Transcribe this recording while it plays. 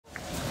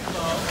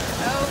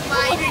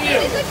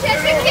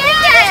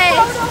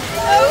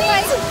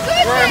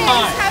Where am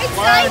I?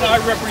 Why did I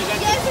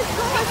represent you?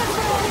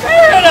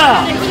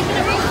 Merida!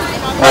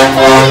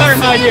 There,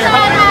 my dear.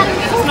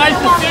 It's nice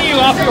to see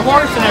you off your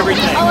horse and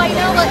everything. Oh, I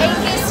know. Well, he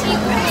was a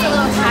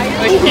little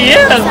tired. He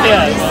is,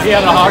 yes. He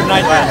had a hard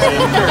night last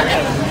night. Sure.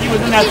 He was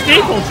in that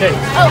steeplechase.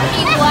 Oh,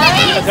 he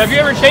was? Have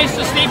you ever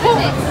chased a steeple?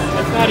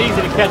 It's not easy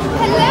to catch one.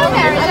 Hello,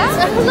 Merida.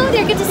 Hello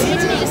there. Good to see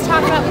you today. Just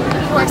talk about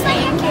horse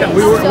and kids. Yeah,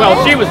 well,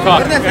 she was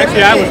talking.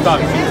 Actually, I was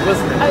talking. She was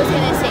listening. I was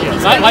going to say. Yeah,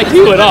 not like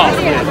you at all.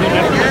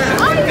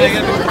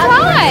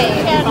 Hi.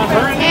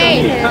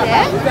 Hey.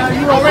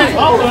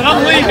 Oh, and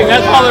I'm leaving.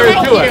 That's all there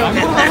is to it. I'm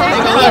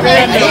not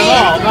offended at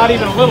all. Not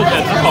even a little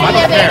bit. Oh, I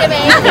don't care.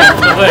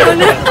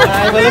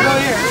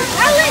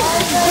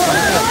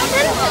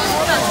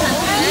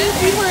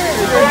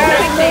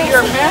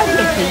 Your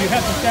majesty, you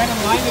have to stand in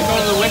line to go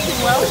to the wishing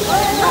well?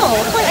 No,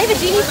 I have a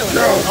genie for you.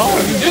 Oh,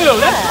 you do?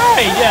 That's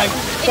right. Yeah.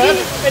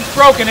 It's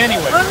broken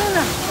anyway.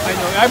 I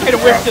know. I made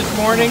a wish this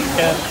morning,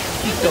 and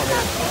she's still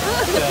here.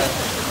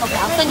 Okay,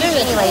 I'll send you a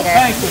genie later.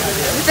 Thank you.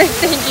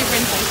 Thank you,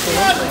 Princess.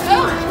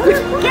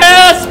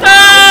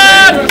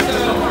 Gaston!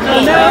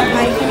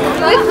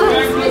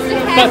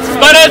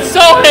 But it's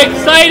so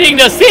exciting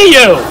to see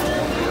you!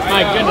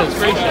 My goodness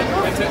gracious.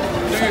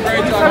 Doing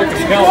a great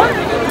job.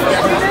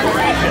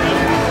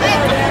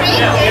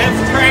 Yeah,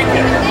 it's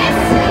cranking.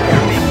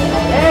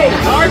 Hey,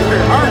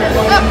 harder.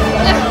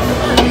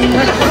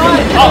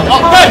 Oh,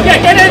 good.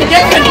 Get in.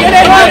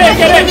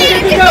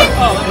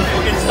 Oh,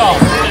 it's stalled.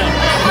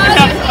 You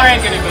have to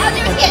crank it again.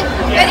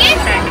 Ready?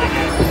 Crank it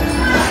again.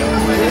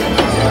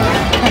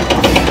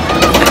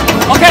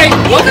 Okay,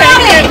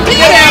 get in.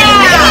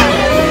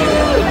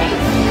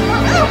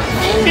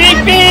 Beep,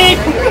 beep.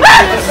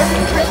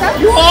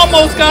 You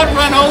almost got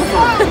run over.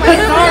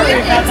 Sorry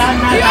about that.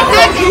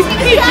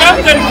 He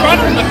jumped in front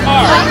of the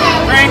car.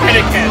 Crank it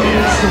again.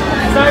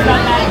 Sorry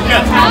about that.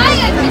 Yes.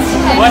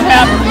 What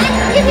happened?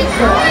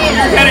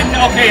 Get it?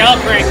 Okay, I'll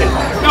crank it.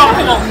 No,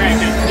 I won't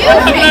crank it.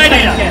 I have an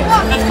idea.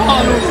 Let's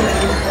call an Uber.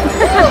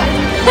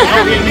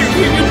 Okay,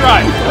 you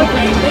drive.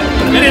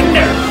 Get in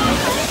there.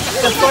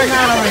 What's going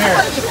on over here?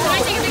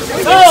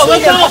 Oh,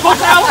 let's all put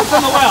Alice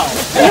in the well.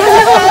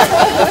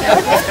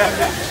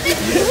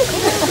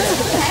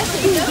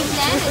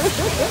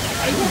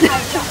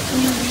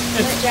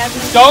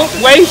 Don't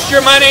waste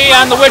your money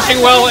on the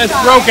wishing well, it's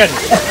broken.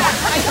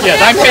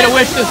 Yes, I made a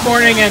wish this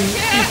morning and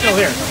she's still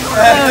here.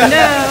 Oh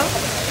no.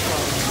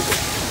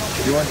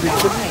 You want to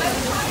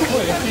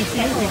she's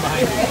usually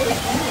behind you.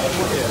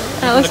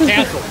 Alice The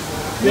cancel.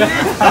 Yeah.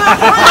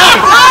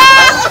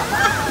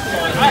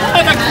 I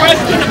have a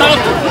question about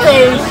the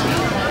cruise.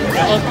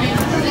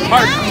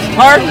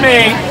 Pardon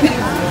me.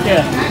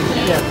 Yes.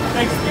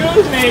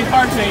 Excuse me,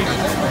 pardon me.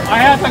 I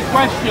have a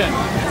question.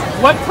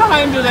 What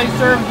time do they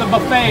serve the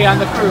buffet on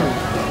the cruise?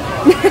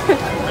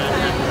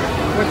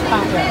 What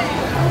time?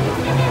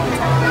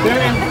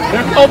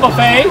 There's no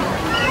buffet?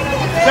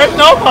 There's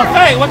no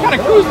buffet? What kind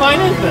of cruise line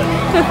is this?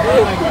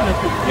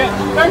 Yeah,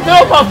 there's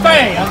no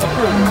buffet on the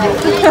cruise.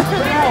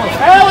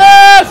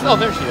 Alice! Oh,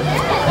 there she is. There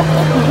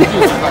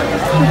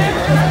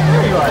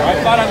you are. I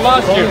thought I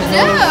lost you.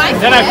 No,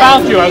 Then I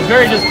found you. I was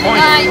very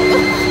disappointed.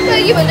 Well,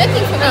 you were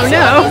looking for me. Oh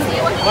no.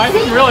 Well, I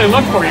didn't really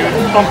look for you. I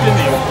just bumped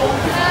into you.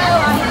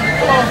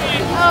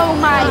 Oh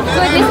my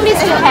goodness,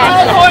 Mr. Oh,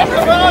 Hackett. it's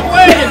the wrong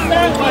way. It's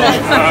that way.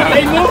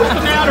 They moved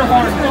the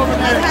Matterhorn over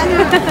there.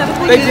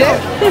 They did?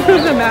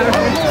 Doesn't matter.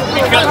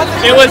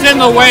 It was in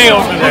the way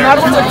over there.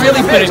 That one's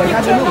really big. You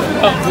had to move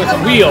it. With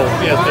wheels,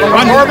 yes.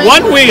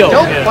 One wheel.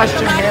 Don't Yes.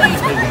 question him.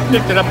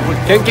 Picked it up with.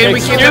 Can we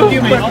keep a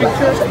few quick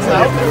pictures?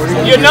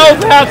 You know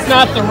that's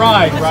not the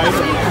ride, right?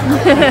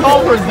 It's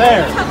over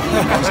there.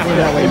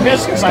 You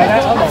missed it by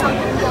that other one.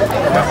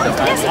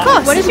 Yes, of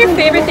course. What is your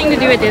favorite thing to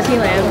do at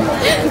Disneyland?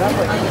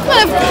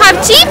 Well, have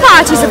tea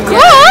parties, of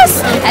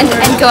course, and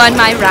go on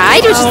my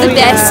ride, which is the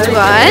best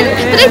one.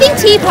 But I think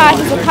tea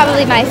parties are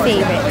probably my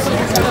favorite.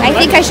 I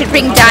think I should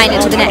bring Dinah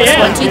to the next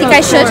one. Do you think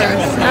I should?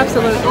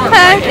 Absolutely.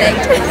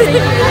 Perfect.